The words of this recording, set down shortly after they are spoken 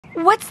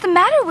What's the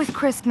matter with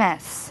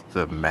Christmas?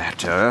 The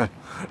matter?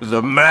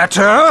 The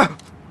matter?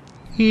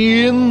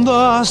 In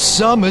the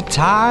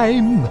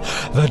summertime,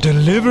 the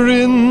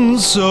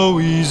delivering's so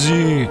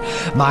easy.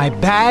 My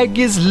bag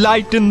is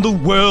light and the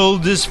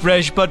world is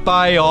fresh, but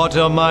by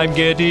autumn I'm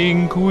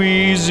getting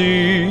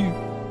queasy.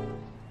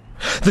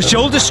 The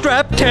shoulder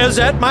strap tears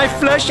at my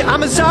flesh.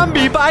 I'm a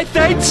zombie by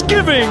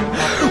Thanksgiving.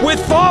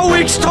 With 4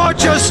 weeks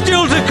torture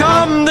still to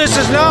come, this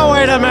is no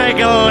way to make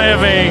a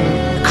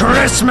living.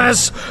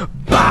 Christmas,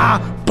 bah,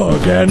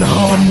 bug and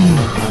hum.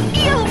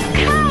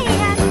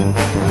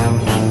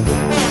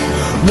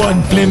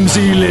 One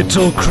flimsy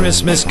little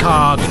Christmas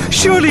card.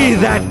 Surely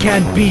that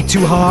can't be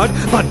too hard,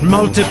 but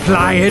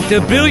multiply it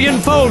a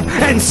billionfold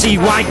and see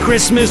why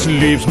Christmas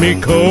leaves me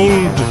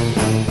cold.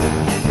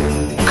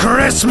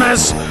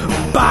 Christmas,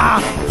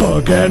 bah,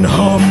 bug and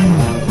hum.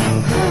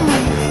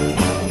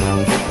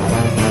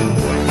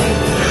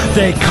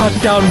 They cut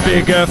down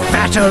bigger,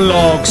 fatter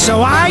logs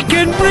so I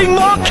can bring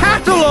more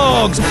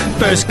catalogs.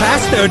 First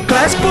class, third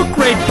class, book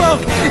rate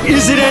bulk.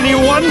 Is it any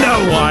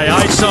wonder why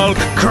I sulk?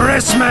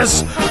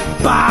 Christmas,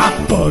 bah,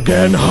 bug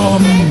and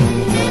hum.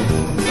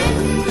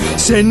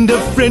 Send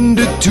a friend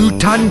a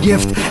 2-ton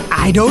gift.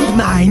 I don't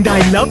mind, I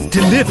love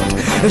to lift,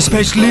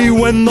 especially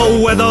when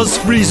the weather's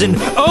freezing.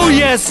 Oh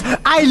yes,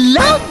 I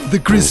love the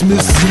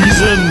Christmas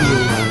season.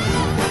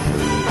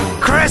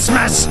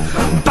 Christmas,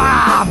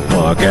 bah,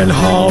 bug and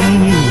hum.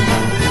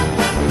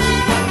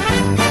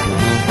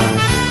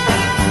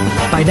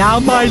 By now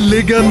my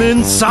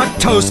ligaments are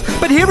toast,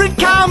 but here it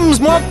comes,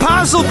 more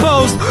parcel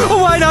post.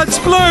 Why not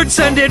splurge,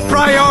 send it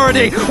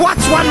priority?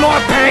 What's one more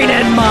pain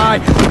in my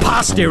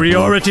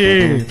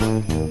posteriority?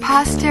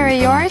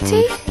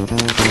 Posteriority?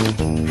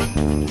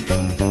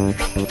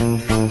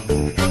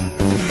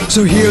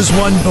 So here's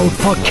one vote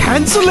for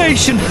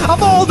cancellation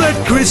of all that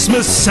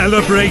Christmas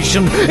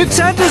celebration. If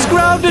Santa's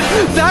grounded,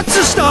 that's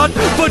a start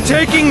for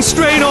taking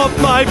strain off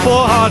my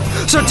poor heart.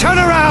 So turn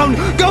around,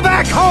 go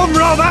back home,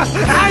 Rover.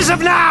 As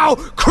of now,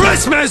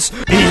 Christmas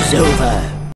is over.